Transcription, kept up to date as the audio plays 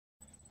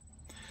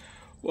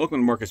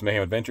Welcome to Marcus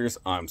Mayhem Adventures.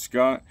 I'm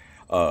Scott.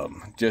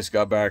 Just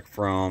got back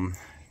from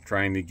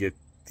trying to get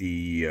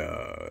the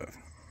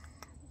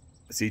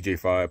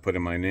CJ5 put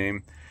in my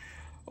name,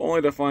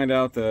 only to find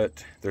out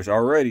that there's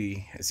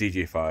already a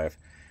CJ5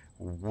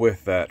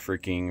 with that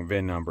freaking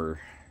VIN number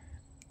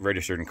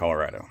registered in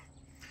Colorado.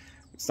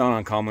 It's not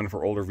uncommon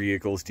for older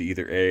vehicles to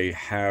either A,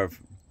 have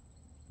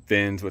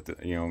VINs with the,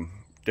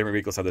 different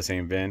vehicles have the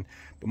same VIN,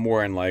 but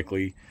more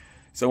unlikely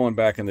someone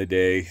back in the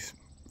day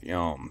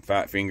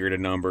fat fingered a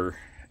number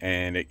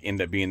and it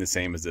ended up being the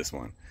same as this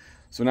one.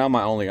 So now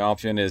my only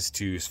option is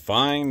to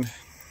find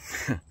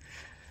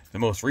the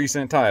most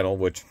recent title,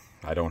 which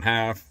I don't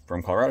have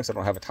from Colorado because I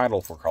don't have a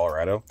title for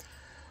Colorado,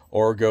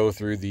 or go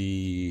through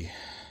the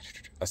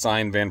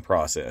assigned VIN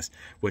process,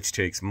 which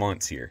takes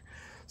months here.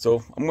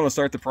 So I'm going to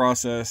start the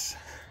process,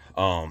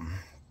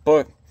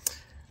 but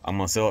I'm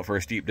going to sell it for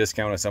a steep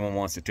discount if someone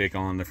wants to take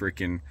on the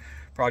freaking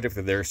project,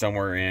 that they're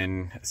somewhere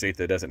in a state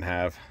that doesn't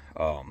have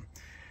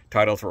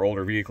titles for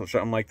older vehicles,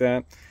 something like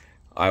that.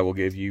 I will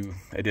give you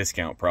a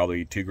discount,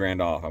 probably $2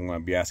 grand off. I'm going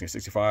to be asking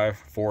 $65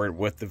 for it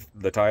with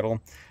the title.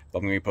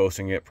 I'm going to be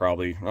posting it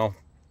probably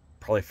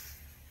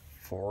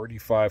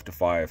 45 to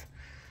 5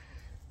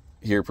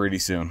 here pretty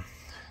soon.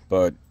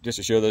 But just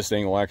to show this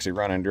thing will actually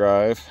run and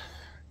drive,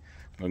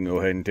 I'm going to go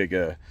ahead and take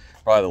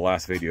probably the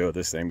last video of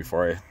this thing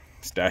before I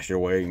stash it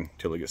away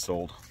until it gets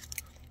sold.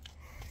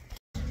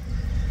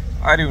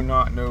 I do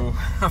not know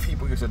how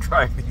people used to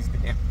drive these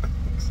damn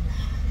things.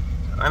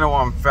 I know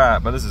I'm fat,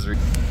 but this is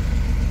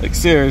like,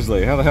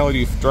 seriously, how the hell do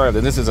you drive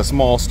this? This is a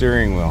small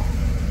steering wheel.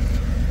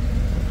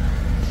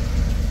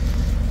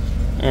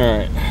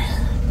 Alright,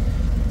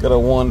 gotta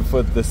 1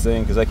 foot this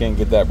thing because I can't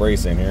get that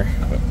brace in here.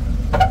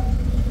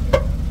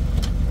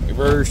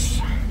 Reverse.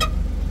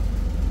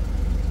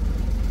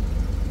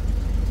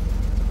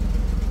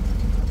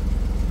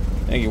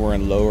 I think you're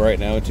wearing low right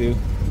now too.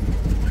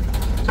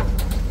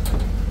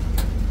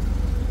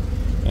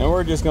 And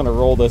we're just gonna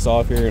roll this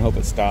off here and hope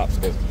it stops,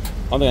 because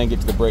I don't think I can get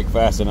to the brake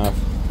fast enough.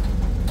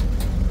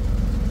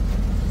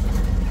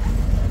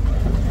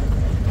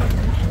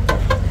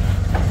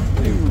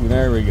 Ooh,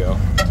 there we go.